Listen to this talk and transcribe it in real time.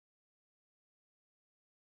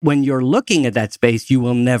when you're looking at that space, you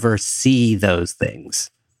will never see those things.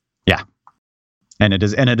 Yeah. And it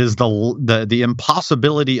is the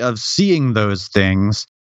impossibility of seeing those things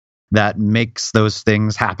that makes those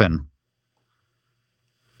things happen.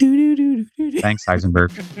 Thanks,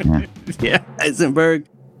 Heisenberg. Yeah, Heisenberg.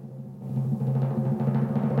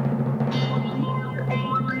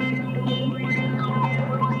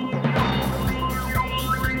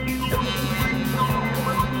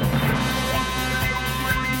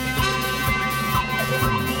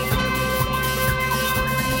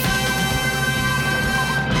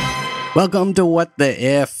 Welcome to What the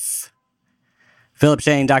If? Philip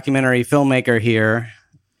Shane, documentary filmmaker here,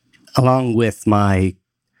 along with my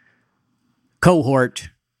cohort,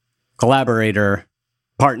 collaborator,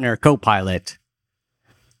 partner, co-pilot,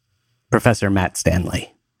 Professor Matt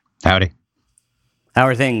Stanley. Howdy. How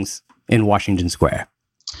are things in Washington Square?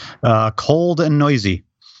 Cold and noisy.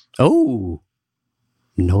 Oh,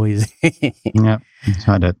 noisy. Yeah,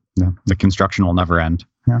 the construction will never end.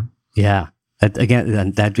 Yeah. Yeah.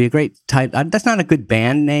 Again, that'd be a great type. That's not a good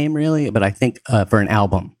band name, really, but I think for an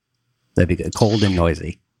album, that'd be good. Cold and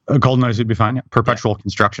Noisy. Cold and Noisy would be fine. Yeah. Perpetual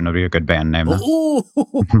Construction would be a good band name. Oh,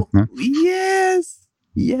 yes.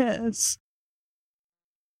 Yes.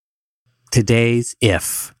 Today's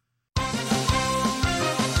If.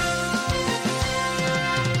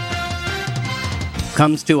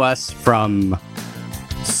 Comes to us from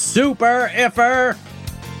Super Iffer,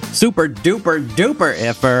 Super Duper Duper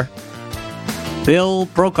Iffer, Bill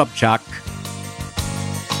Prokopchuk.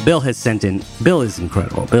 Bill has sent in. Bill is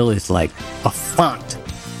incredible. Bill is like a font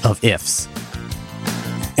of ifs.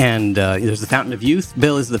 And there's the Fountain of Youth.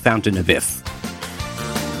 Bill is the Fountain of If.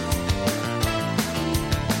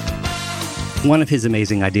 One of his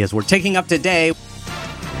amazing ideas we're taking up today.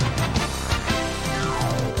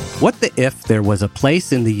 What the if there was a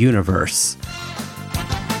place in the universe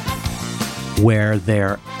where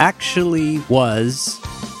there actually was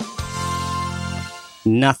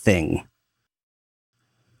nothing?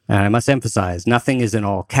 And I must emphasize, nothing is in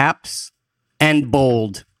all caps and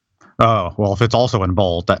bold. Oh, well, if it's also in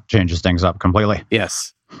bold, that changes things up completely.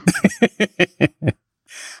 Yes.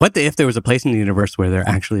 What if there was a place in the universe where there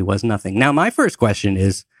actually was nothing? Now, my first question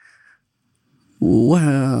is,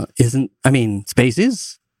 well, space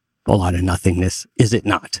is a lot of nothingness, is it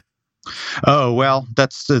not? Oh, well,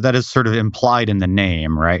 that is sort of implied in the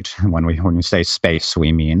name, right? When we say space,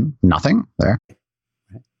 we mean nothing there.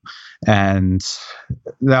 And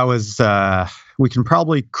that was, we can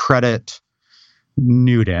probably credit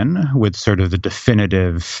Newton with sort of the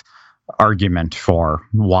definitive argument for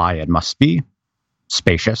why it must be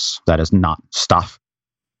spacious, that is not stuff.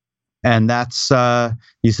 And that's,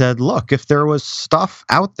 he said, look, if there was stuff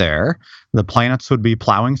out there, the planets would be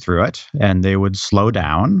plowing through it and they would slow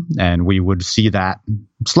down and we would see that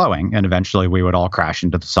slowing and eventually we would all crash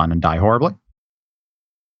into the sun and die horribly.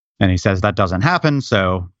 And he says that doesn't happen,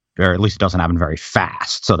 or at least it doesn't happen very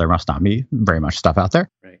fast, so there must not be very much stuff out there.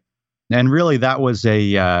 Right. And really, that was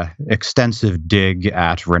a extensive dig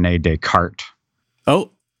at René Descartes.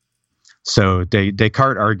 Oh. So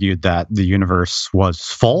Descartes argued that the universe was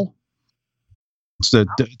full. It's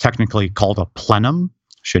technically called a plenum,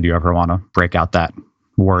 should you ever want to break out that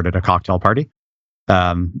word at a cocktail party.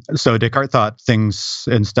 So Descartes thought things,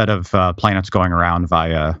 instead of planets going around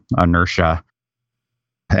via inertia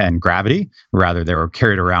and gravity, rather they were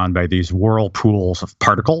carried around by these whirlpools of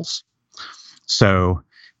particles. So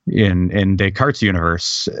in Descartes'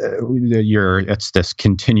 universe, it's this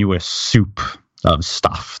continuous soup of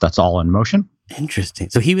stuff that's all in motion. Interesting.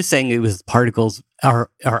 So he was saying it was particles are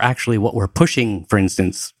actually what we're pushing, for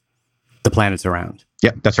instance, the planets around.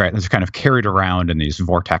 Yeah, that's right. It's kind of carried around in these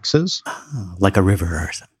vortexes. Oh, like a river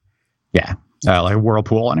or something. Yeah, like a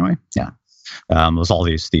whirlpool anyway. Yeah. There's all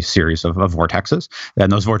these series of vortexes.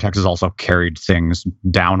 And those vortexes also carried things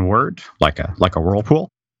downward like a whirlpool.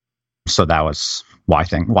 So that was why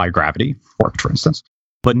gravity worked, for instance.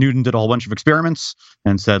 But Newton did a whole bunch of experiments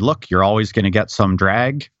and said, look, you're always going to get some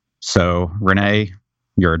drag. So, René,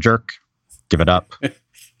 you're a jerk. Give it up.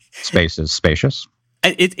 Space is spacious.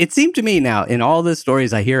 It seemed to me now, in all the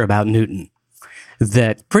stories I hear about Newton,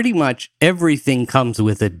 that pretty much everything comes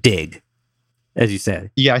with a dig, as you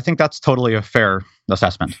said. Yeah, I think that's totally a fair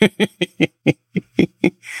assessment.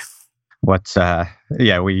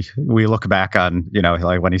 We look back on,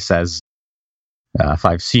 like when he says, if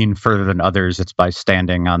I've seen further than others, it's by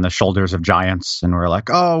standing on the shoulders of giants. And we're like,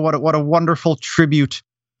 oh, what a wonderful tribute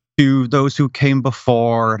to those who came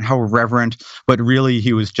before and how reverent. But really,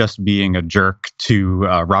 he was just being a jerk to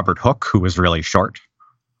Robert Hooke, who was really short.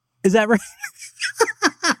 Is that right?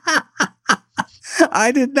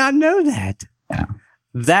 I did not know that. Yeah.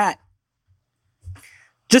 that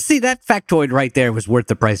factoid right there was worth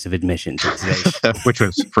the price of admission to today's show. Which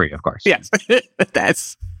was free, of course. Yes.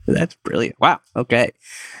 That's brilliant. Wow. Okay.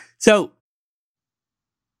 So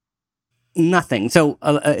nothing. So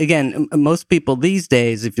again, most people these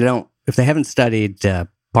days, if they haven't studied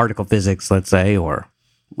particle physics, let's say, or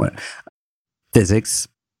physics,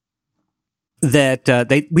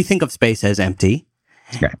 that we think of space as empty.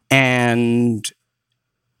 Okay. And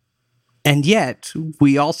yet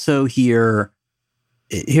we also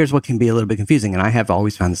here's what can be a little bit confusing, and I have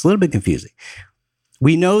always found this a little bit confusing.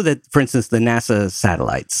 We know that, for instance, the NASA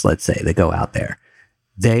satellites, let's say, that go out there,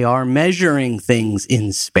 they are measuring things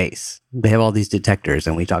in space. They have all these detectors,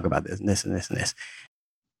 and we talk about this and this and this and this.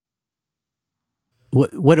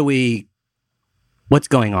 What's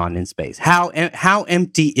going on in space? How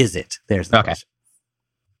empty is it? There's the question.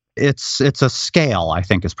 It's a scale, I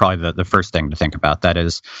think, is probably the first thing to think about. That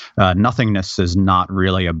is, nothingness is not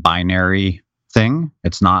really a binary thing.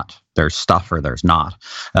 It's not there's stuff or there's not,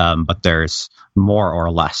 but there's more or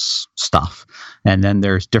less stuff. And then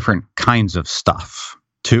there's different kinds of stuff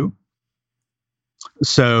too.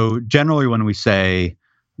 So generally when we say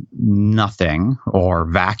nothing or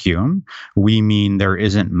vacuum, we mean there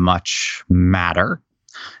isn't much matter.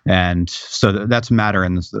 And so that's matter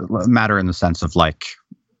in the sense of like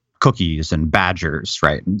cookies and badgers,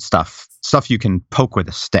 right? And stuff you can poke with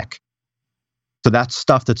a stick. So that's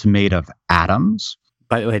stuff that's made of atoms.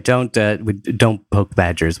 By the way, don't poke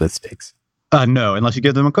badgers with sticks. No, unless you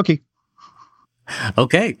give them a cookie.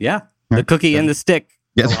 Okay, yeah. The cookie and the stick.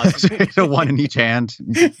 Yes, one in each hand.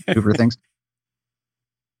 Super things.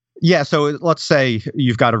 Yeah, so let's say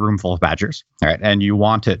you've got a room full of badgers, all right, and you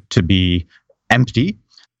want it to be empty.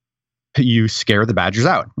 You scare the badgers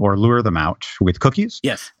out or lure them out with cookies.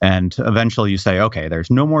 Yes. And eventually you say, okay,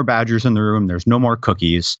 there's no more badgers in the room. There's no more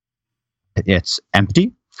cookies. It's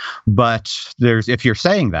empty. But if you're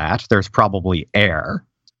saying that, there's probably air.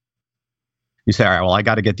 You say, all right, well, I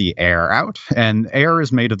got to get the air out. And air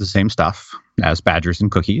is made of the same stuff as badgers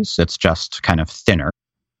and cookies. It's just kind of thinner.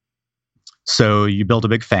 So you build a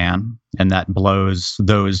big fan, and that blows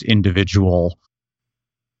those individual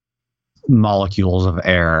molecules of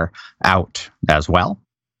air out as well.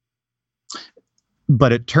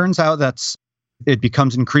 But it turns out it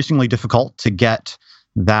becomes increasingly difficult to get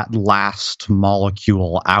that last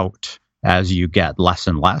molecule out as you get less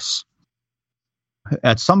and less.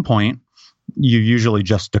 At some point, you usually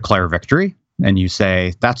just declare victory and you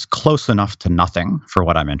say, that's close enough to nothing for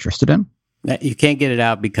what I'm interested in. You can't get it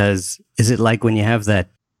out because, is it like when you have that,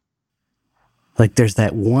 like there's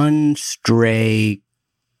that one stray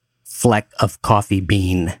fleck of coffee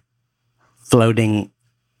bean floating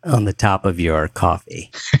on the top of your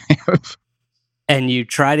coffee. And you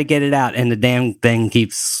try to get it out and the damn thing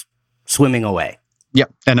keeps swimming away.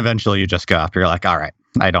 Yep. And eventually you just go up. You're like, all right,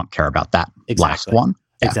 I don't care about that last one.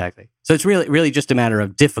 Yeah. Exactly. So it's really just a matter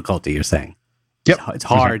of difficulty, you're saying. Yep. It's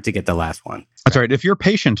hard to get the last one. That's right. If you're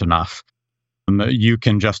patient enough, you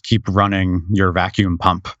can just keep running your vacuum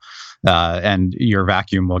pump and your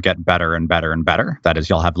vacuum will get better and better and better. That is,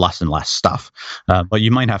 you'll have less and less stuff. But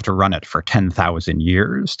you might have to run it for 10,000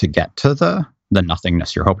 years to get to the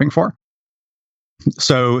nothingness you're hoping for.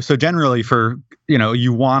 So generally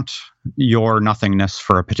you want your nothingness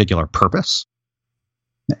for a particular purpose.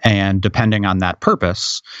 And depending on that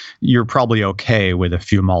purpose, you're probably okay with a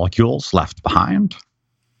few molecules left behind.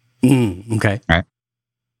 Okay. Right.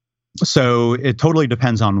 So it totally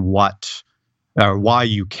depends on why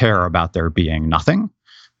you care about there being nothing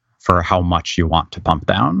for how much you want to pump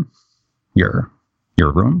down your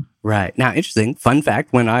room. Right. Now, interesting. Fun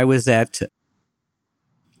fact, when I was at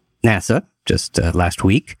NASA just last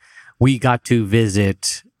week, we got to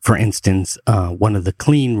visit, for instance, one of the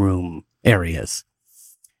clean room areas.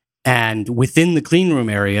 And within the clean room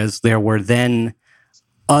areas, there were then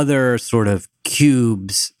other sort of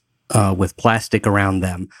cubes with plastic around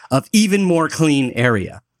them of even more clean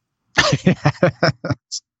area.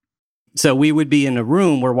 So we would be in a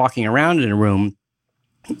room, we're walking around in a room,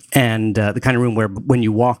 and the kind of room where when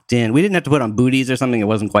you walked in, we didn't have to put on booties or something. It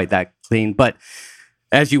wasn't quite that clean. But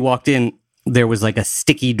as you walked in, there was like a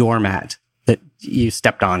sticky doormat that you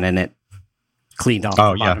stepped on and it cleaned off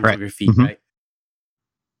the bottom of your feet, right?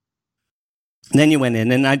 And then you went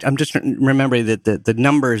in, and I'm just remembering that the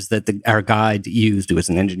numbers that our guide used, who was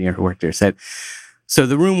an engineer who worked there, said, so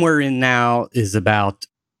the room we're in now is about,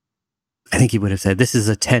 I think he would have said, this is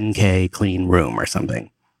a 10K clean room or something.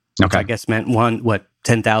 Okay. Which I guess meant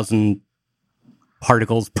 10,000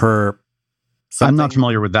 particles per something. I'm not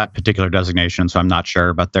familiar with that particular designation, so I'm not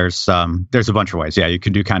sure, but there's a bunch of ways. Yeah, you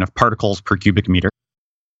could do kind of particles per cubic meter.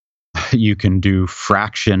 you can do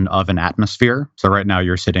fraction of an atmosphere. So right now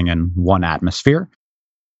you're sitting in 1 atmosphere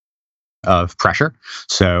of pressure.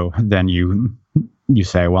 So then you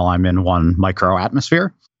say, well, I'm in 1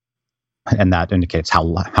 microatmosphere, and that indicates how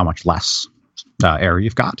much less air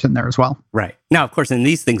you've got in there as well. Right. Now, of course, in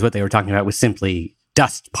these things, what they were talking about was simply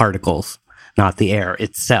dust particles, not the air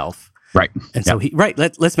itself. Right. And so,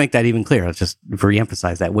 let's make that even clearer. Let's just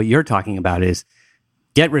reemphasize that. What you're talking about is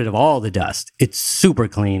get rid of all the dust. It's super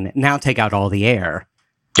clean. Now take out all the air.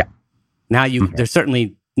 Yeah. Now there's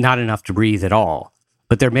certainly not enough to breathe at all.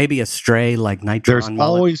 But there may be a stray like nitron. There's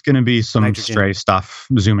always going to be some nitrogen. Stray stuff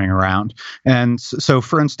zooming around. And so,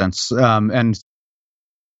 for instance,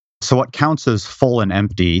 so what counts as full and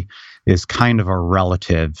empty is kind of a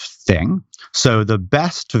relative thing. So the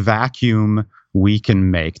best vacuum we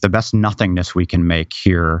can make, the best nothingness we can make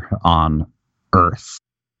here on Earth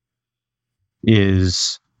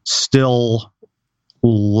is still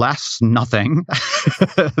less nothing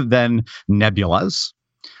than nebulas.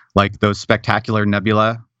 Like those spectacular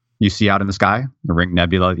nebula you see out in the sky, the Ring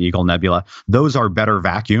Nebula, the Eagle Nebula, those are better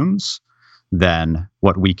vacuums than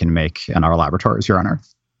what we can make in our laboratories here on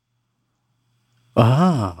Earth.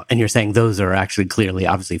 Oh, and you're saying those are actually clearly,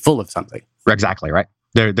 obviously full of something. Exactly, right.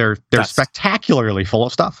 They're spectacularly full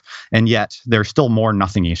of stuff, and yet they're still more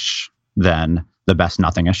nothingish than the best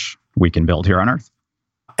nothingish we can build here on Earth.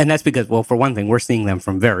 And that's because, well, for one thing, we're seeing them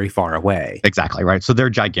from very far away. Exactly, right. So they're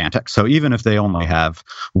gigantic. So even if they only have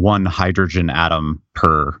 1 hydrogen atom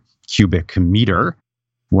per cubic meter,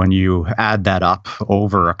 when you add that up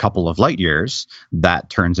over a couple of light years, that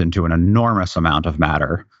turns into an enormous amount of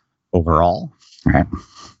matter overall. Right.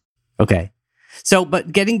 Okay. So,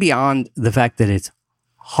 but getting beyond the fact that it's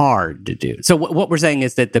hard to do. So what we're saying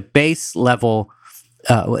is that the base level,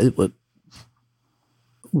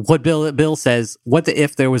 what Bill says, what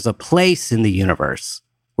if there was a place in the universe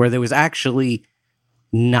where there was actually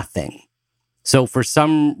nothing? So for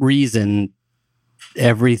some reason,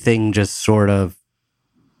 everything just sort of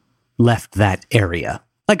left that area,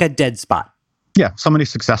 like a dead spot. Yeah, somebody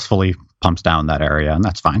successfully pumps down that area, and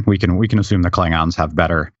that's fine. We can assume the Klingons have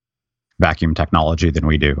better vacuum technology than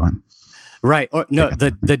we do. Right. Or no,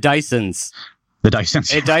 the Dysons. The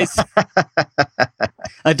Dysons.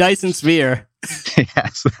 A Dyson sphere.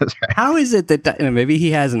 Yes, that's right. How is it that, maybe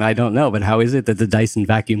he hasn't, I don't know, but how is it that the Dyson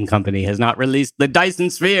Vacuum Company has not released the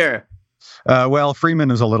Dyson sphere? Well, Freeman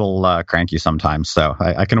is a little cranky sometimes, so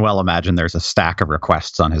I can well imagine there's a stack of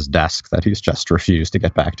requests on his desk that he's just refused to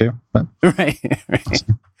get back to. But.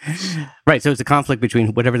 Right. So it's a conflict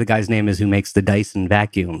between whatever the guy's name is who makes the Dyson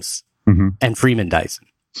vacuums and Freeman Dyson.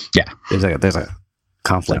 Yeah. There's a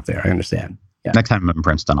conflict there. I understand. Yeah. Next time I'm in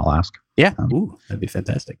Princeton, I'll ask. Yeah. Ooh, that'd be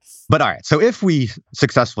fantastic. But all right. So if we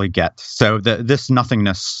successfully this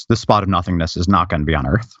nothingness, this spot of nothingness is not going to be on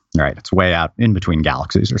Earth. Right. It's way out in between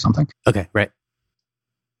galaxies or something. Okay. Right.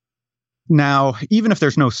 Now, even if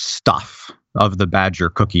there's no stuff of the Badger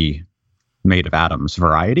cookie made of atoms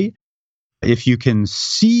variety, if you can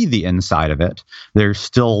see the inside of it, there's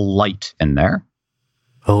still light in there.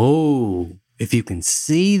 Oh, if you can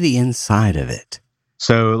see the inside of it.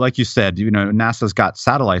 So like you said, NASA's got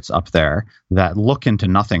satellites up there that look into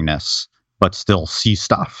nothingness, but still see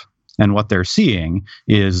stuff. And what they're seeing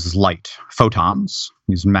is light, photons,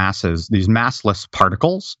 these massless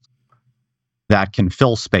particles that can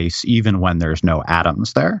fill space even when there's no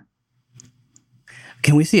atoms there.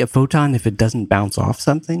 Can we see a photon if it doesn't bounce off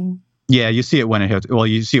something? Yeah, you see it when it hits. Well,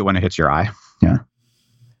 you see it when it hits your eye. Yeah.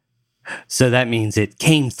 So that means it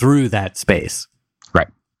came through that space. Right.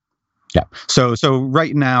 Yeah. So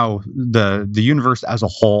right now, the universe as a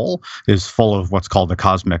whole is full of what's called the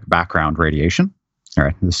cosmic background radiation. All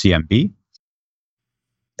right, the CMB.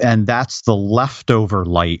 And that's the leftover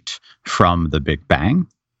light from the Big Bang.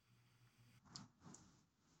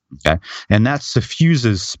 Okay. And that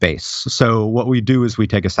suffuses space. So what we do is we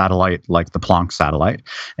take a satellite like the Planck satellite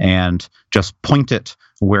and just point it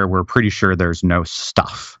where we're pretty sure there's no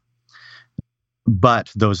stuff.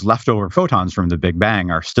 But those leftover photons from the Big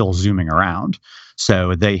Bang are still zooming around.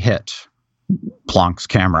 So they hit Planck's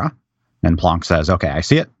camera, and Planck says, okay, I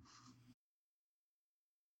see it.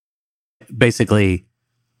 Basically,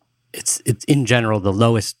 it's in general, the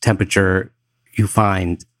lowest temperature you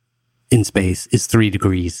find in space is 3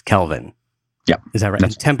 degrees Kelvin. Yeah. Is that right?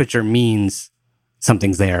 And temperature means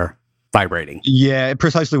something's there vibrating. Yeah,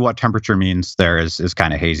 precisely what temperature means there is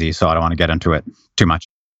kind of hazy, so I don't want to get into it too much.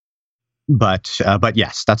 But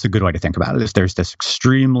yes, that's a good way to think about it, is there's this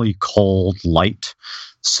extremely cold light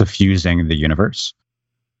suffusing the universe.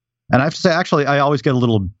 And I have to say, actually, I always get a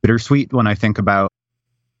little bittersweet when I think about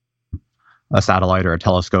a satellite or a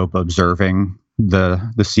telescope observing the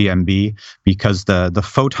CMB, because the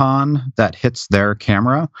photon that hits their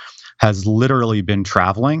camera has literally been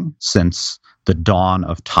traveling since the dawn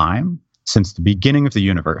of time, since the beginning of the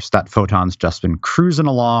universe. That photon's just been cruising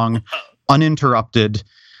along, uninterrupted,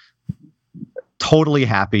 totally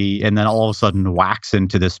happy, and then all of a sudden whacks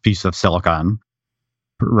into this piece of silicon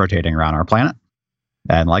rotating around our planet.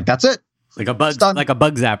 And like, that's it. Like a bug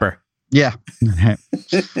zapper. Yeah.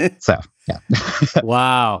 So, yeah.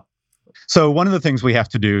 Wow. So one of the things we have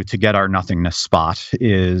to do to get our nothingness spot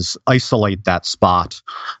is isolate that spot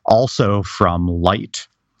also from light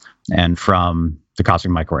and from the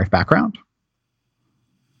cosmic microwave background.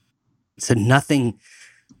 So nothing,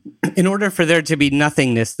 in order for there to be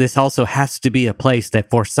nothingness, this also has to be a place that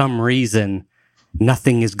for some reason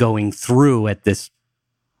nothing is going through at this.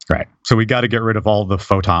 Right. So we got to get rid of all the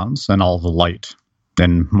photons and all the light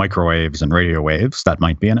and microwaves and radio waves that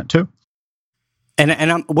might be in it too. And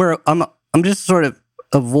I'm just sort of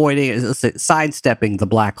avoiding, sidestepping the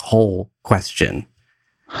black hole question.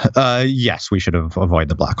 Yes, we should avoid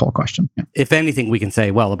the black hole question. Yeah. If anything, we can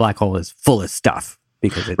say, well, the black hole is full of stuff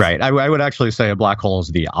because it's right. I would actually say a black hole is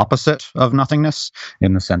the opposite of nothingness,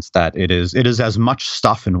 in the sense that it is as much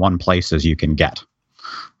stuff in one place as you can get.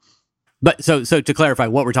 But so to clarify,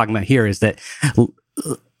 what we're talking about here is that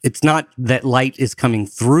it's not that light is coming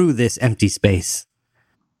through this empty space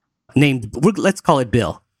named, let's call it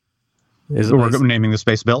Bill. We're naming the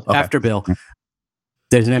space Bill? Okay. After Bill.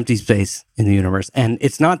 There's an empty space in the universe. And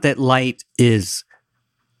it's not that light is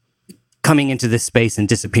coming into this space and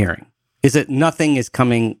disappearing. Is it nothing is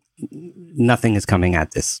coming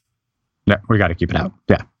at this? Yeah, we got to keep it out.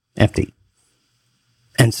 Yeah. Empty.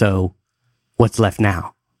 And so what's left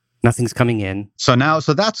now? Nothing's coming in. So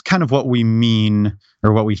that's kind of what we mean,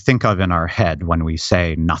 or what we think of in our head when we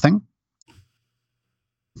say nothing.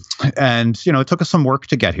 And, it took us some work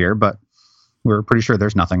to get here, but we're pretty sure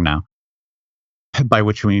there's nothing now. By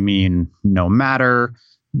which we mean no matter,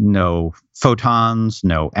 no photons,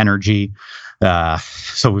 no energy.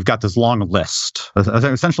 So we've got this long list,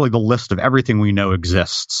 essentially the list of everything we know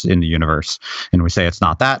exists in the universe. And we say it's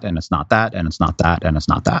not that, and it's not that, and it's not that, and it's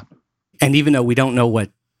not that. And even though we don't know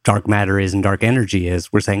what dark matter is and dark energy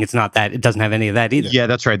is, we're saying it's not that. It doesn't have any of that either. Yeah,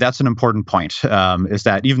 that's right. That's an important point, is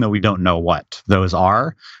that even though we don't know what those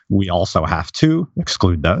are, we also have to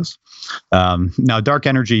exclude those. Now, dark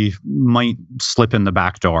energy might slip in the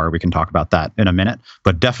back door. We can talk about that in a minute,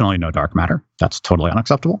 but definitely no dark matter. That's totally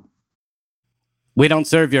unacceptable. We don't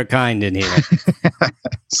serve your kind in here.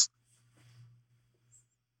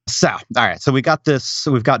 So, all right. So we got this.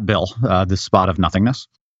 So we've got Bill, this spot of nothingness.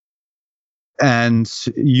 And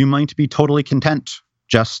you might be totally content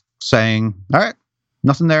just saying, all right,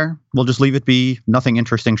 nothing there. We'll just leave it be. Nothing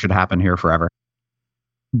interesting should happen here forever.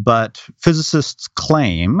 But physicists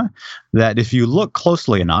claim that if you look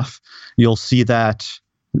closely enough, you'll see that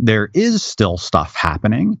there is still stuff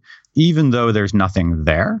happening, even though there's nothing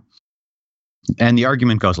there. And the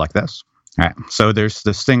argument goes like this. All right. So there's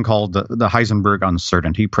this thing called the Heisenberg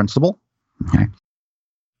uncertainty principle. Okay.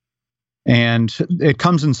 And it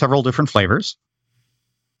comes in several different flavors.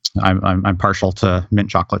 I'm partial to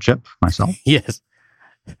mint chocolate chip myself. Yes.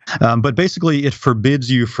 But basically, it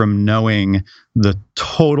forbids you from knowing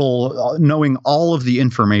knowing all of the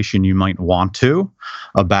information you might want to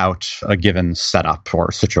about a given setup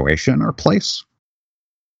or situation or place.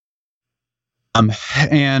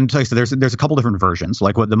 And like I said, there's a couple different versions.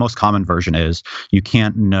 Like what the most common version is, you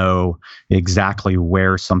can't know exactly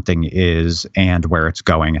where something is and where it's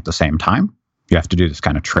going at the same time. You have to do this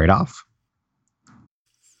kind of trade-off.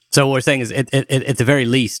 So what we're saying is, at the very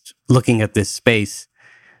least, looking at this space,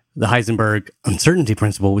 the Heisenberg uncertainty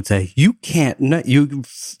principle would say you can't know, did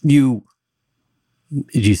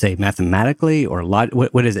you say mathematically or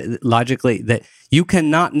what is it? Logically, that you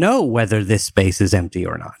cannot know whether this space is empty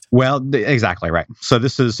or not. Well, exactly right. So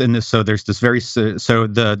this is in this. So there's this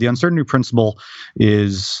the uncertainty principle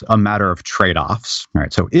is a matter of trade-offs.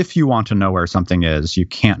 Right. So if you want to know where something is, you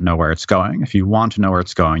can't know where it's going. If you want to know where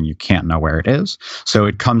it's going, you can't know where it is. So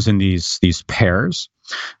it comes in these pairs,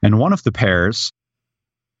 and one of the pairs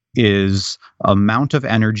is amount of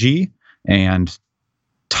energy and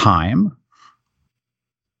time.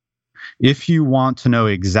 If you want to know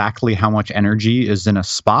exactly how much energy is in a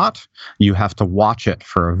spot, you have to watch it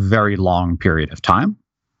for a very long period of time.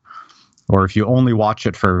 Or if you only watch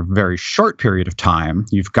it for a very short period of time,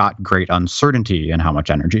 you've got great uncertainty in how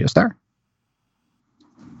much energy is there.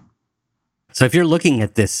 So if you're looking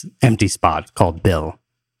at this empty spot called Bill,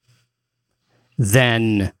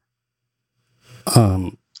 then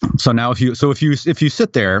so now if you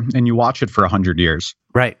sit there and you watch it for 100 years,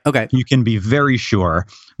 right, okay, you can be very sure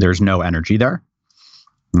there's no energy there.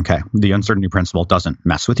 Okay, the uncertainty principle doesn't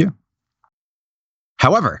mess with you.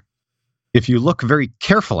 However, if you look very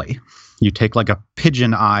carefully, you take like a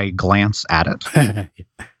pigeon eye glance at it,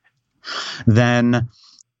 then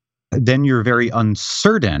you're very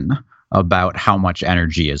uncertain about how much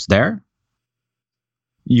energy is there.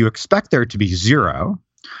 You expect there to be zero,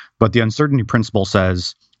 but the uncertainty principle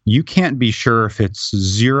says you can't be sure if it's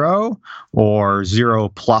 0 or 0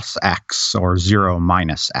 plus X or 0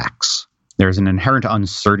 minus X. There's an inherent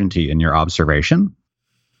uncertainty in your observation.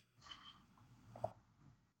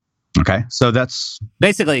 Okay, so that's...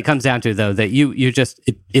 Basically, it comes down to, though, that you just...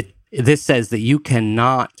 This says that you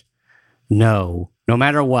cannot know, no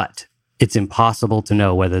matter what, it's impossible to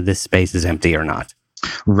know whether this space is empty or not.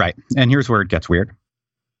 Right, and here's where it gets weird.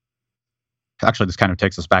 Actually, this kind of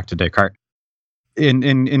takes us back to Descartes.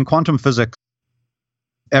 In quantum physics,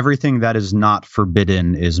 everything that is not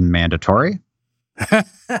forbidden is mandatory.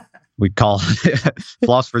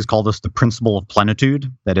 Philosophers call this the principle of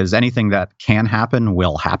plenitude. That is, anything that can happen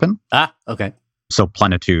will happen. Ah, okay. So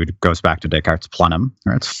plenitude goes back to Descartes' plenum,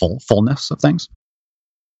 or it's fullness of things.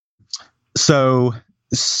 So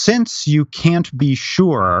since you can't be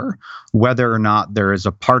sure whether or not there is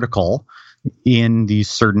a particle in these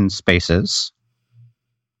certain spaces,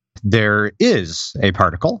 there is a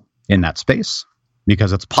particle in that space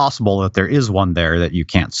because it's possible that there is one there that you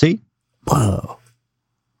can't see. Whoa.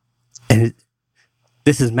 And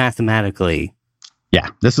this is mathematically... Yeah,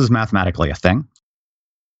 this is mathematically a thing.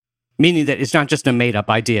 Meaning that it's not just a made-up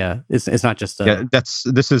idea. It's not just a... Yeah, this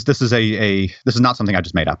is not something I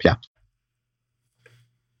just made up, yeah.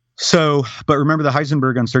 So, but remember the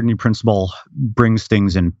Heisenberg uncertainty principle brings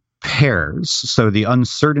things in pairs. So the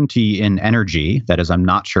uncertainty in energy, that is, I'm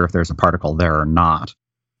not sure if there's a particle there or not,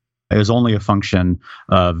 is only a function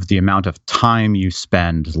of the amount of time you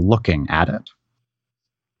spend looking at it.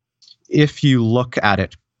 If you look at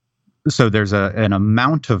it, so there's an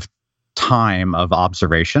amount of time of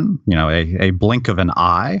observation, a blink of an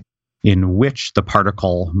eye, in which the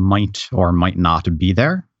particle might or might not be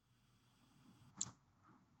there.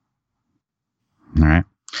 All right.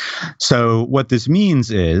 So what this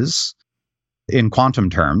means is, in quantum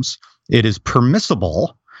terms, it is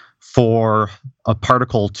permissible for a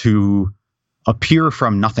particle to appear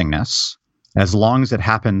from nothingness as long as it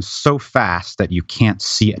happens so fast that you can't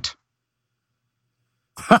see it.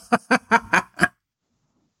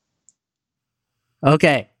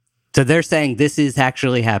 Okay. So they're saying this is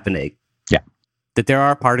actually happening. Yeah. That there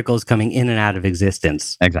are particles coming in and out of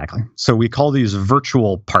existence. Exactly. So we call these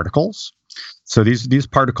virtual particles. So these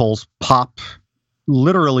particles pop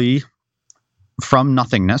literally from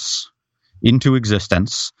nothingness into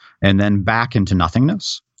existence and then back into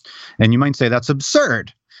nothingness. And you might say that's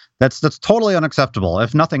absurd. That's totally unacceptable.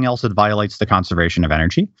 If nothing else, it violates the conservation of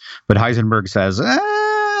energy. But Heisenberg says,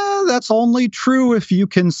 that's only true if you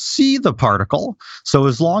can see the particle. So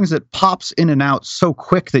as long as it pops in and out so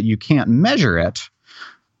quick that you can't measure it,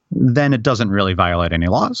 then it doesn't really violate any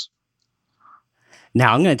laws.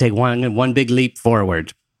 Now, I'm going to take one big leap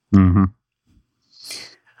forward. Mm-hmm.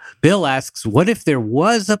 Bill asks, what if there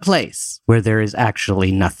was a place where there is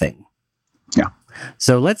actually nothing? Yeah.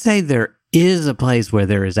 So let's say there is a place where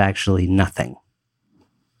there is actually nothing.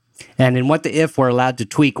 And in What the If, we're allowed to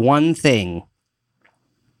tweak one thing.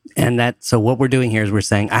 And so what we're doing here is we're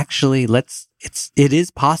saying, actually, it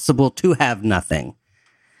is possible to have nothing.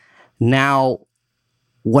 Now,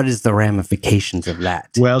 what is the ramifications of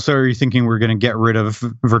that? Well, so are you thinking we're going to get rid of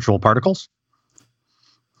virtual particles?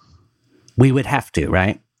 We would have to,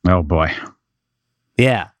 right? Oh boy.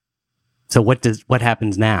 Yeah. So what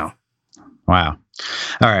happens now? Wow.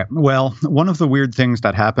 All right. Well, one of the weird things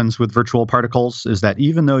that happens with virtual particles is that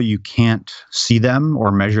even though you can't see them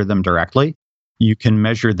or measure them directly, you can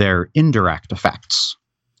measure their indirect effects.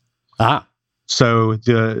 Ah. So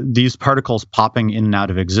these particles popping in and out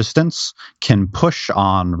of existence can push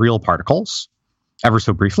on real particles ever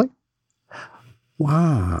so briefly.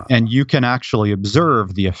 Wow. And you can actually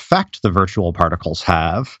observe the effect the virtual particles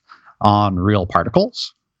have on real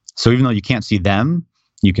particles. So even though you can't see them,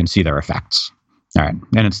 you can see their effects. All right.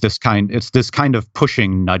 And it's this kind of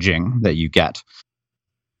pushing, nudging that you get.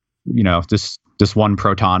 This one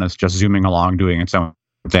proton is just zooming along, doing its own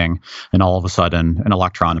thing, and all of a sudden an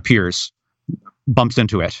electron appears, bumps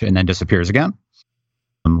into it, and then disappears again.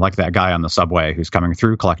 Like that guy on the subway who's coming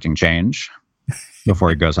through collecting change before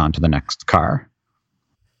he goes on to the next car.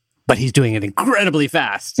 But he's doing it incredibly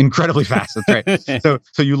fast. Incredibly fast, that's right.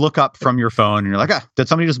 So you look up from your phone and you're like, did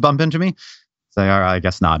somebody just bump into me? Say, all right, I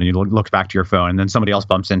guess not. And you look back to your phone and then somebody else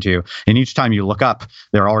bumps into you. And each time you look up,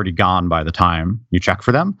 they're already gone by the time you check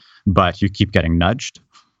for them, but you keep getting nudged.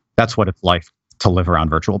 That's what it's like to live around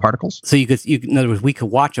virtual particles. So in other words, we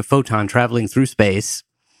could watch a photon traveling through space,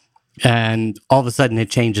 and all of a sudden it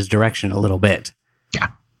changes direction a little bit. Yeah.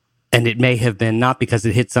 And it may have been not because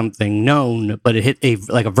it hit something known, but it hit a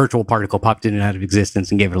virtual particle popped in and out of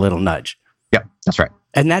existence and gave it a little nudge. Yeah, that's right.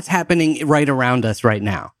 And that's happening right around us right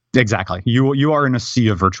now. Exactly. You are in a sea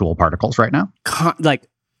of virtual particles right now. Like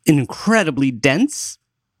incredibly dense.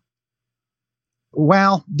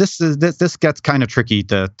 Well, this gets kind of tricky.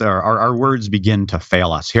 Our words begin to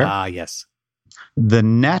fail us here. Yes. The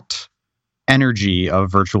net energy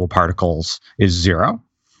of virtual particles is 0.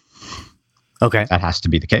 Okay. That has to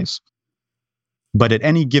be the case. But at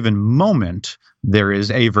any given moment, there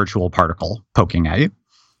is a virtual particle poking at you.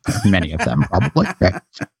 Many of them, probably. Right?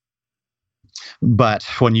 But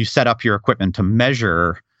when you set up your equipment to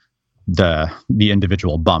measure the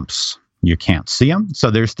individual bumps, you can't see them.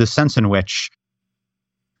 So there's this sense in which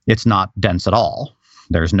it's not dense at all.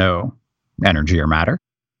 There's no energy or matter.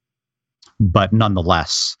 But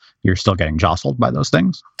nonetheless, you're still getting jostled by those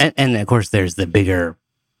things. And of course, there's the bigger,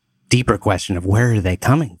 deeper question of where are they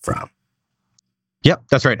coming from? Yep,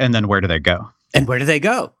 that's right. And then where do they go? And where do they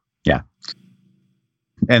go? Yeah.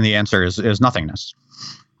 And the answer is nothingness.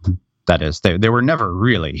 That is, they were never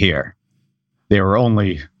really here. They were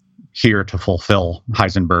only here to fulfill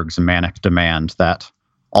Heisenberg's manic demand that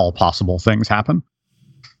all possible things happen.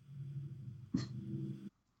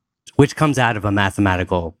 Which comes out of a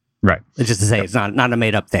mathematical... Right. Just to say, it's not a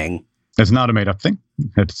made-up thing. It's not a made-up thing.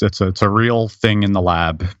 It's a real thing in the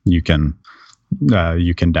lab. You can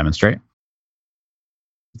demonstrate.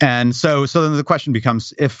 And so then the question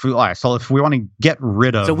becomes, if we want to get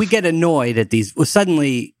rid of... So we get annoyed at these... Well,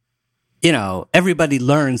 suddenly, everybody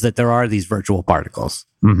learns that there are these virtual particles.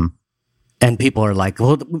 Mm-hmm. And people are like,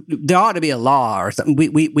 well, there ought to be a law or something.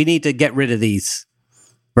 We need to get rid of these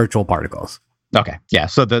virtual particles. Okay, yeah.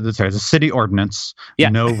 So there's a city ordinance,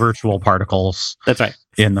 no virtual particles. That's right.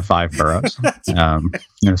 In the 5 boroughs.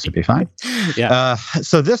 This would be fine. Yeah.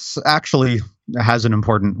 So this actually would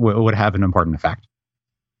have an important effect.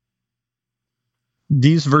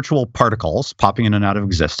 These virtual particles popping in and out of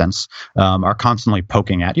existence are constantly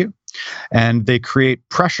poking at you, and they create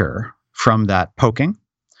pressure from that poking.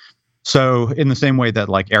 So in the same way that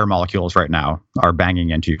like air molecules right now are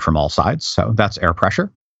banging into you from all sides, so that's air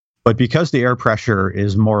pressure. But because the air pressure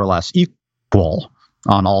is more or less equal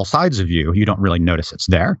on all sides of you, you don't really notice it's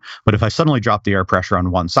there. But if I suddenly drop the air pressure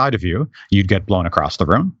on one side of you, you'd get blown across the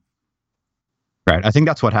room. Right? I think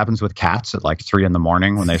that's what happens with cats at like 3 a.m.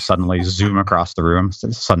 when they suddenly zoom across the room. It's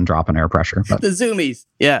a sudden drop in air pressure. But the zoomies.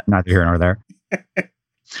 Yeah. Neither here nor there.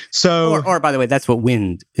 So, or by the way, that's what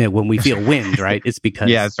wind, when we feel wind, right? It's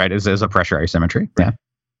because... Yeah, that's right. It's a pressure asymmetry. Right. Yeah.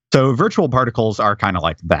 So virtual particles are kind of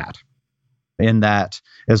like that. In that,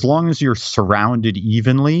 as long as you're surrounded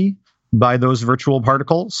evenly by those virtual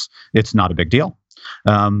particles, it's not a big deal.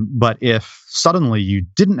 But if suddenly you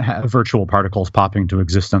didn't have virtual particles popping into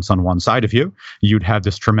existence on one side of you, you'd have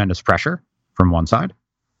this tremendous pressure from one side.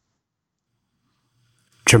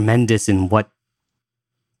 Tremendous in what?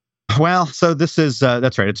 Well, so this is,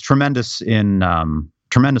 that's right. It's tremendous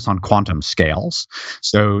tremendous on quantum scales.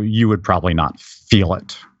 So you would probably not feel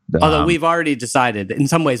it. Although we've already decided, in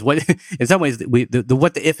some ways, the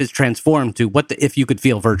what the if is transformed to what the if you could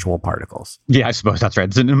feel virtual particles. Yeah, I suppose that's right.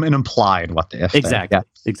 It's an implied what the if. Exactly. Yeah.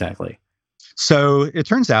 Exactly. So it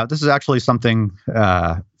turns out this is actually something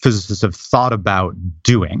physicists have thought about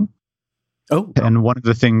doing. Oh. And one of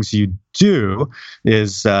the things you do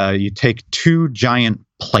is you take 2 giant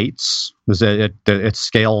plates. It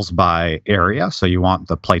scales by area, so you want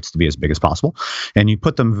the plates to be as big as possible. And you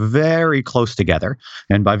put them very close together.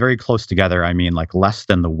 And by very close together, I mean like less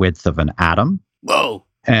than the width of an atom. Whoa.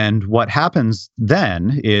 And what happens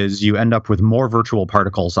then is you end up with more virtual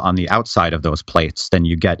particles on the outside of those plates than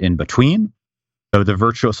you get in between.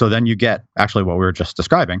 So then you get actually what we were just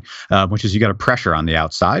describing, which is you get a pressure on the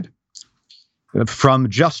outside from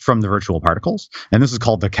the virtual particles. And this is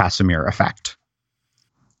called the Casimir effect.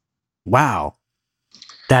 Wow.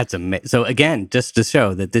 That's amazing. So again, just to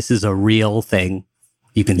show that this is a real thing,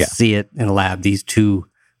 you can see it in a lab. These 2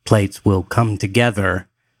 plates will come together.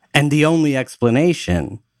 And the only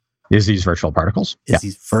explanation is these virtual particles.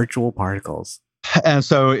 These virtual particles. And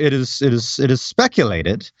so it is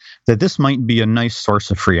speculated that this might be a nice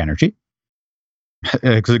source of free energy.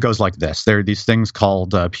 Because it goes like this. There are these things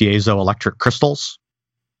called piezoelectric crystals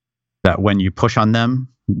that when you push on them,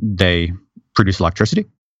 they produce electricity.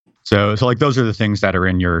 So like those are the things that are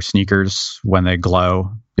in your sneakers when they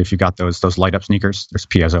glow. If you got those light up sneakers, there's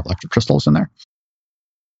piezoelectric crystals in there.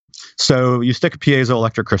 So you stick a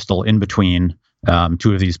piezoelectric crystal in between 2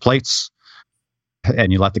 of these plates.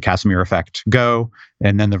 and you let the Casimir effect go,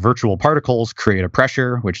 and then the virtual particles create a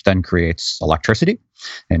pressure, which then creates electricity.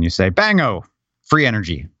 And you say, bango, free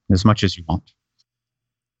energy, as much as you want.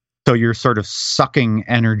 So you're sort of sucking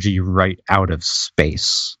energy right out of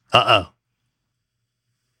space. Uh-oh.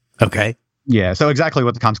 Okay. Yeah, so exactly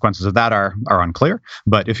what the consequences of that are unclear.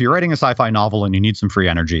 But if you're writing a sci-fi novel and you need some free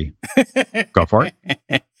energy, go for it.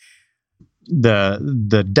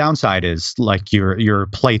 The downside is like your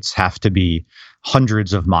plates have to be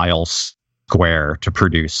hundreds of miles square to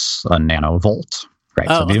produce a nanovolt. Right.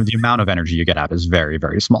 Oh. So the amount of energy you get out is very,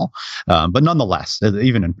 very small. But nonetheless,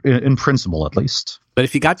 even in principle, at least. But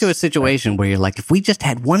if you got to a situation where you're like, if we just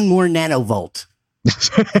had one more nanovolt.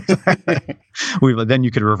 Then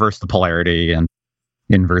you could reverse the polarity and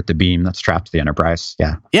invert the beam that's trapped to the Enterprise.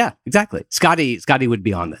 Yeah. Yeah, exactly. Scotty would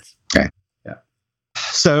be on this. Okay. Yeah.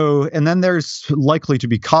 So, and then there's likely to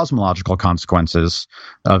be cosmological consequences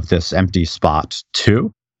of this empty spot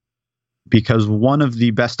too. Because one of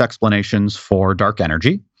the best explanations for dark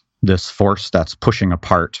energy, this force that's pushing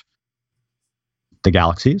apart the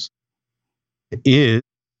galaxies, is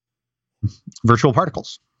virtual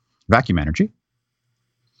particles, vacuum energy.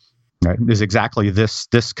 Right? Is exactly this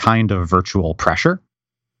kind of virtual pressure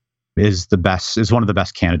is one of the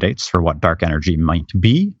best candidates for what dark energy might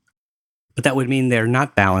be. But that would mean they're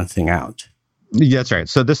not balancing out. Yeah, that's right.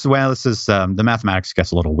 So this is the mathematics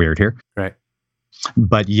gets a little weird here. Right.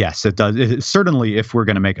 But yes, it does. Certainly, if we're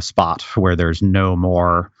going to make a spot where there's no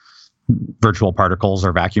more virtual particles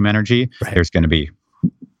or vacuum energy, right, there's going to be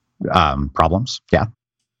problems. Yeah.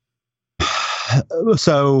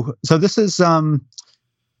 So this is,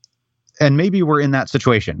 and maybe we're in that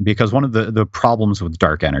situation because one of the problems with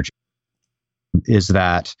dark energy is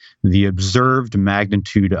that the observed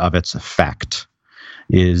magnitude of its effect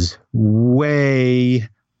is way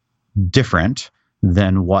different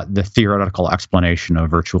than what the theoretical explanation of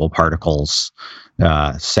virtual particles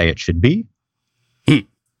say it should be.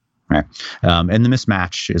 Right. And the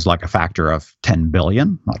mismatch is like a factor of 10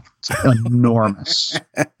 billion. Like, it's enormous.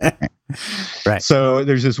 Right. So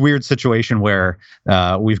there's this weird situation where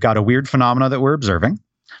we've got a weird phenomena that we're observing,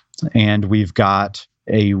 and we've got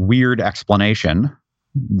a weird explanation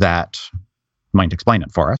that might explain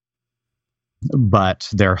it for us, but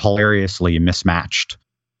they're hilariously mismatched.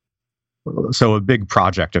 So a big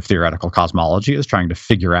project of theoretical cosmology is trying to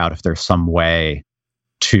figure out if there's some way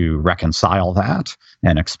to reconcile that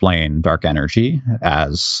and explain dark energy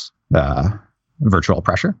as virtual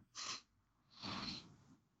pressure.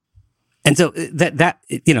 And so that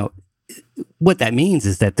what that means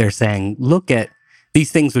is that they're saying, look at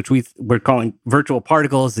these things which we're calling virtual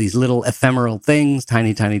particles, these little ephemeral things,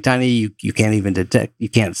 tiny, tiny, tiny. You can't even detect, you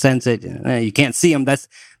can't sense it, you can't see them.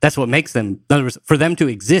 That's what makes them. In other words, for them to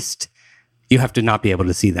exist, you have to not be able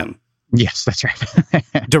to see them. Yes, that's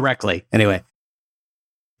right. Directly, anyway.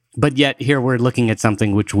 But yet here we're looking at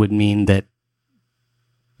something which would mean that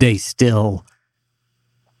the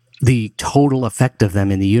total effect of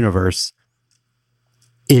them in the universe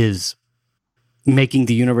is making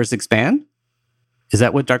the universe expand? Is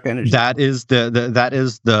that what dark energy? That is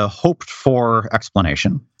the hoped for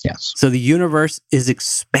explanation. Yes. So the universe is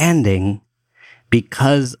expanding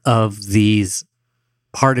because of these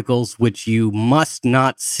particles which you must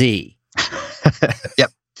not see.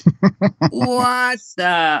 Yep. What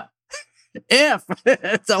the if?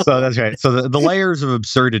 So that's right. So the layers of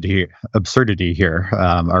absurdity here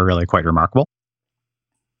are really quite remarkable.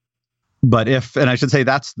 But and I should say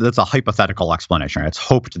that's a hypothetical explanation. Right? It's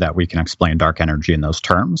hoped that we can explain dark energy in those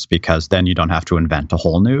terms because then you don't have to invent a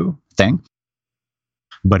whole new thing.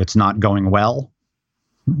 But it's not going well,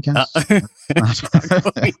 I guess.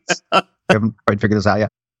 I haven't quite figured this out yet.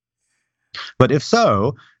 But if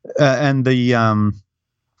so, and the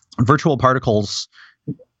virtual particles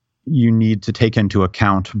you need to take into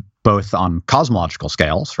account both on cosmological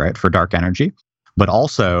scales, right, for dark energy, but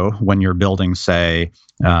also when you're building, say,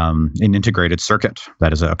 an integrated circuit,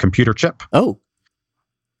 that is a computer chip. Oh.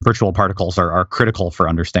 Virtual particles are critical for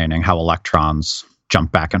understanding how electrons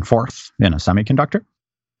jump back and forth in a semiconductor.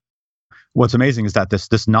 What's amazing is that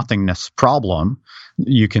this nothingness problem,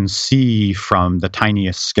 you can see from the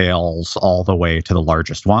tiniest scales all the way to the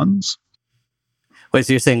largest ones. Wait,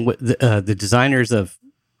 so you're saying the designers of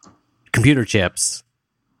computer chips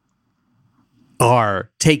are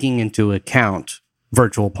taking into account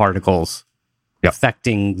virtual particles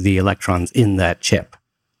affecting the electrons in that chip?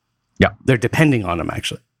 Yeah. They're depending on them,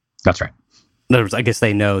 actually. That's right. In other words, I guess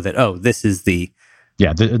they know that, this is the...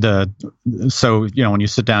 Yeah, so, when you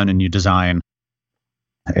sit down and you design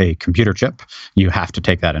a computer chip, you have to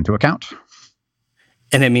take that into account.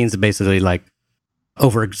 And it means basically like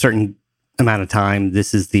over a certain amount of time,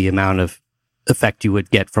 this is the amount of effect you would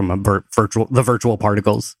get from the virtual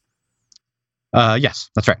particles. Yes,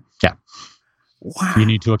 that's right. Yeah. Wow. You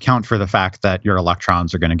need to account for the fact that your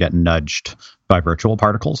electrons are going to get nudged by virtual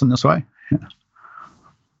particles in this way. Yeah.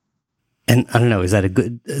 And I don't know, is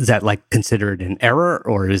that like considered an error,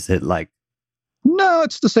 or is it like? No,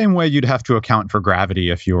 it's the same way you'd have to account for gravity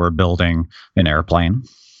if you were building an airplane.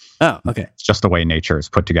 Oh, okay. It's just the way nature is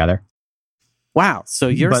put together. Wow. So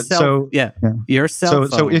your cell phone.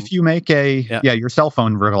 So if you make your cell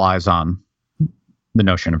phone relies on the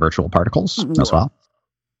notion of virtual particles as well.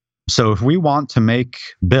 So if we want to make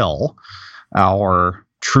Bill our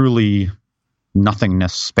truly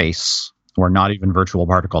nothingness space where not even virtual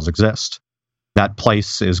particles exist, that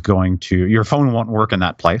place is your phone won't work in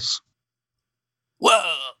that place.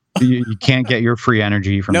 Whoa! You can't get your free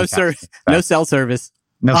energy from no cell service.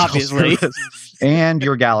 No, obviously. Cell service, and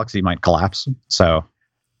your galaxy might collapse. So,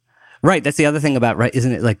 right, that's the other thing about, right?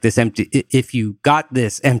 Isn't it like this empty? If you got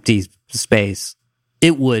this empty space,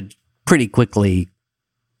 it would pretty quickly.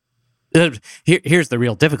 Here's the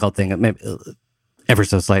real difficult thing. Maybe ever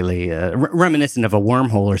so slightly reminiscent of a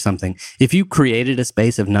wormhole or something. If you created a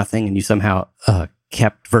space of nothing and you somehow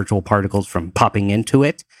kept virtual particles from popping into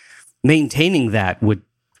it, maintaining that would,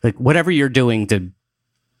 like, whatever you're doing to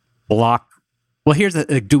block. Well, here's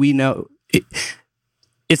do we know?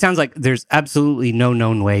 It sounds like there's absolutely no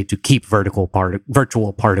known way to keep virtual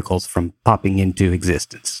particles from popping into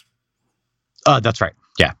existence. That's right.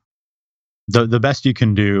 Yeah. The best you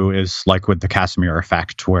can do is like with the Casimir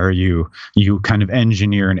effect, where you kind of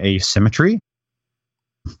engineer an asymmetry,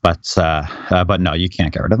 but no, you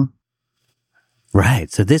can't get rid of them.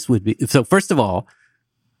 Right. So this would be, so first of all,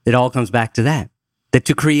 it all comes back to that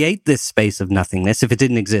to create this space of nothingness, if it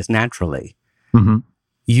didn't exist naturally,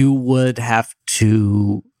 you would have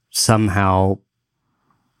to somehow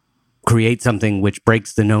create something which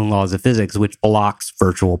breaks the known laws of physics, which blocks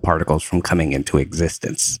virtual particles from coming into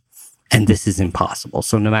existence. And this is impossible.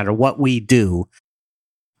 So no matter what we do,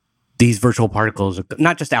 these virtual particles are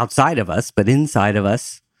not just outside of us, but inside of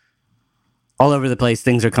us, all over the place.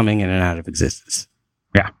 Things are coming in and out of existence.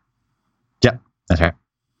 Yeah. That's right.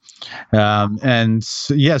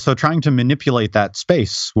 So trying to manipulate that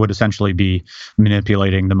space would essentially be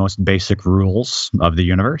manipulating the most basic rules of the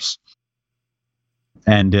universe.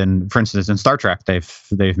 And for instance, in Star Trek,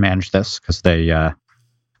 they've managed this because they have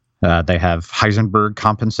Heisenberg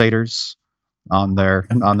compensators on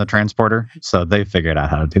the transporter, so they figured out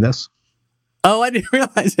how to do this. Oh, I didn't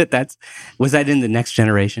realize that. Was that in the Next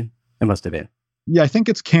Generation? It must have been. Yeah, I think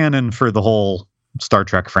it's canon for the whole Star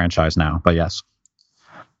Trek franchise now. But yes,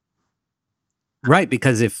 right.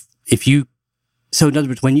 Because in other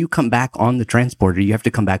words, when you come back on the transporter, you have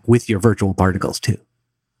to come back with your virtual particles too.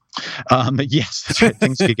 Yes, that's right.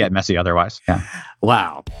 Things could get messy otherwise. Yeah.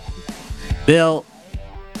 Wow, Bill,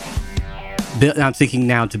 I'm thinking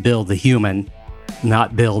now to Bill the human,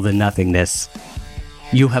 not Bill the nothingness.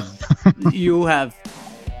 You have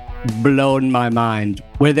blown my mind.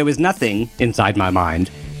 Where there was nothing inside my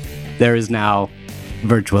mind, there is now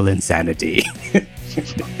virtual insanity.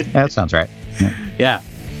 That sounds right. Yeah.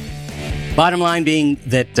 Bottom line being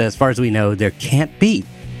that, as far as we know, there can't be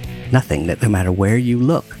nothing, that no matter where you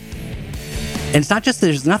look. And it's not just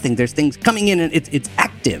there's nothing, there's things coming in and it's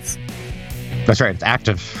active. That's right. It's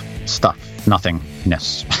active stuff.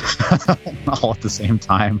 Nothingness. All at the same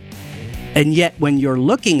time. And yet, when you're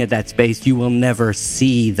looking at that space, you will never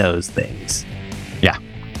see those things. Yeah.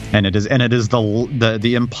 And it is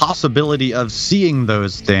the impossibility of seeing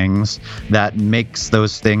those things that makes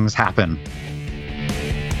those things happen.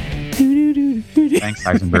 Thanks,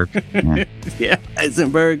 Heisenberg. Yeah,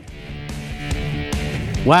 Heisenberg.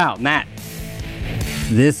 Wow, Matt.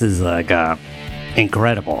 This is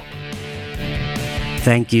incredible.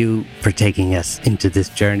 Thank you for taking us into this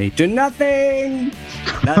journey to nothing.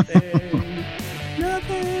 Nothing.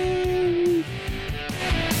 Nothing.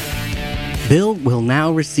 Bill will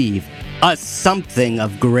now receive a something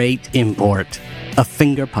of great import, a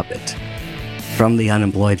finger puppet from the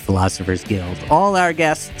Unemployed Philosophers Guild. All our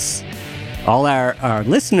guests, all our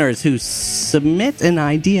listeners who submit an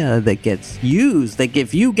idea that gets used,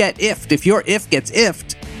 if your if gets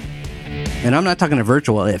ifed, and I'm not talking a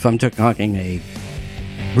virtual if, I'm talking a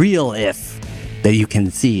real if that you can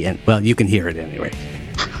see, and well, you can hear it anyway.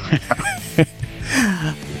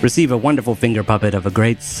 Receive a wonderful finger puppet of a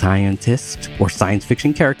great scientist or science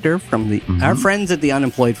fiction character from our friends at the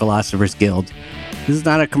Unemployed Philosophers Guild. This is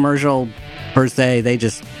not a commercial per se.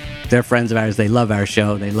 They're friends of ours. They love our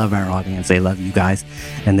show. They love our audience. They love you guys.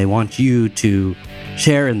 And they want you to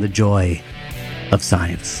share in the joy of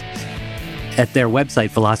science. at their website,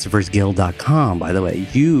 philosophersguild.com, by the way.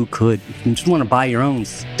 You just want to buy your own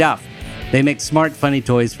stuff. They make smart, funny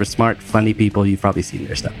toys for smart, funny people. You've probably seen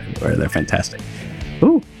their stuff everywhere. They're fantastic.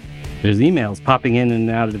 Ooh, there's emails popping in and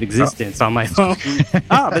out of existence on my phone.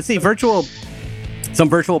 But see, some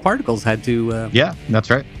virtual particles had to... Yeah, that's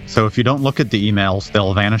right. So if you don't look at the emails,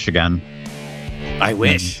 they'll vanish again. I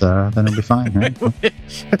wish. And, then it'll be fine, right? I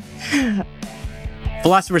wish.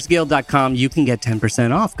 philosophersguild.com, you can get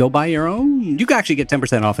 10% off. Go buy your own. You can actually get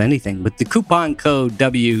 10% off anything with the coupon code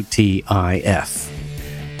WTIF.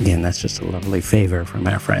 Again, that's just a lovely favor from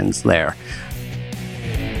our friends there.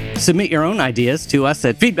 Submit your own ideas to us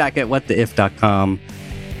at feedback@whattheif.com.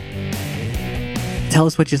 Tell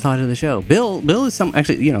us what you thought of the show. Bill is some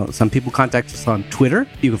people contact us on Twitter.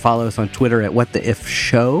 You can follow us on Twitter at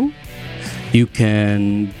whattheifshow. You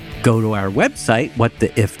can go to our website,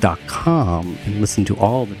 whattheif.com, and listen to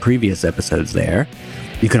all the previous episodes there.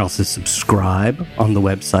 You can also subscribe on the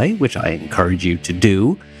website, which I encourage you to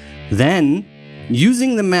do. Then,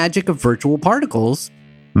 using the magic of virtual particles,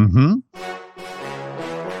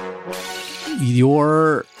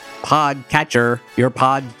 your pod catcher,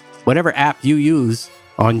 whatever app you use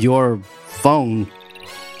on your phone,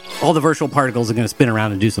 all the virtual particles are going to spin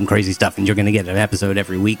around and do some crazy stuff, and you're going to get an episode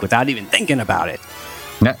every week without even thinking about it.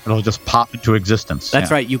 Yeah, it'll just pop into existence.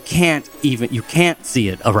 That's right. You can't see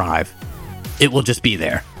it arrive. It will just be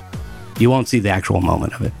there. You won't see the actual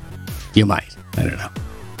moment of it. You might. I don't know.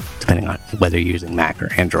 Depending on whether you're using Mac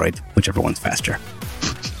or Android, whichever one's faster.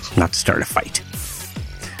 Not to start a fight.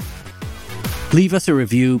 Leave us a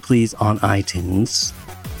review, please, on iTunes.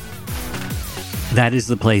 That is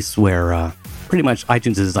the place where pretty much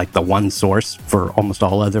iTunes is like the one source for almost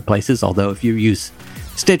all other places. Although if you use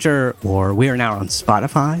Stitcher, or we are now on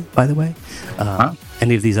Spotify, by the way,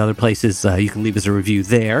 any of these other places, you can leave us a review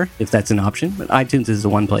there if that's an option. But iTunes is the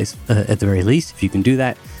one place, at the very least. If you can do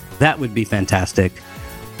that, that would be fantastic.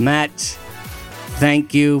 Matt,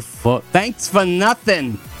 thanks for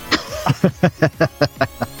nothing.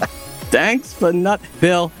 Thanks for nothing.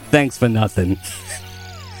 Bill, thanks for nothing.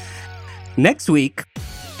 Next week,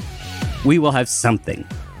 we will have something.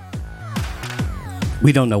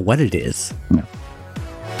 We don't know what it is. No.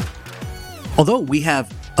 Although we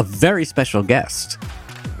have a very special guest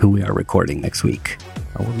who we are recording next week.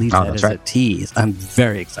 I will leave that as a tease. I'm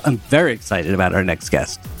very excited about our next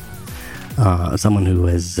guest. Someone who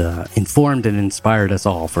has informed and inspired us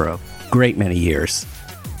all for a great many years.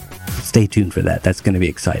 Stay tuned for that. That's going to be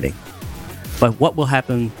exciting. But what will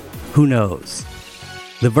happen, who knows?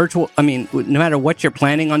 No matter what you're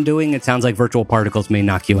planning on doing, it sounds like virtual particles may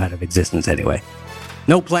knock you out of existence anyway.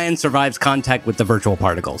 No plan survives contact with the virtual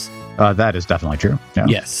particles. That is definitely true. Yeah.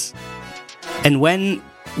 Yes. And when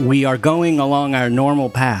we are going along our normal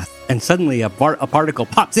path and suddenly a particle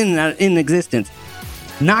pops in existence,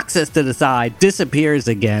 knocks us to the side, disappears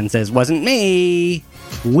again, says, "Wasn't me,"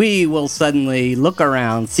 we will suddenly look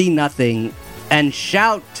around, see nothing, and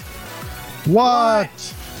shout, "What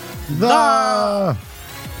the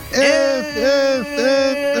if?"